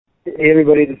Hey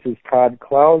everybody, this is Todd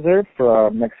Clouser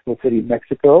from Mexico City,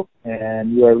 Mexico,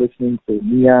 and you are listening to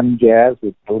Neon Jazz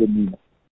with Todd.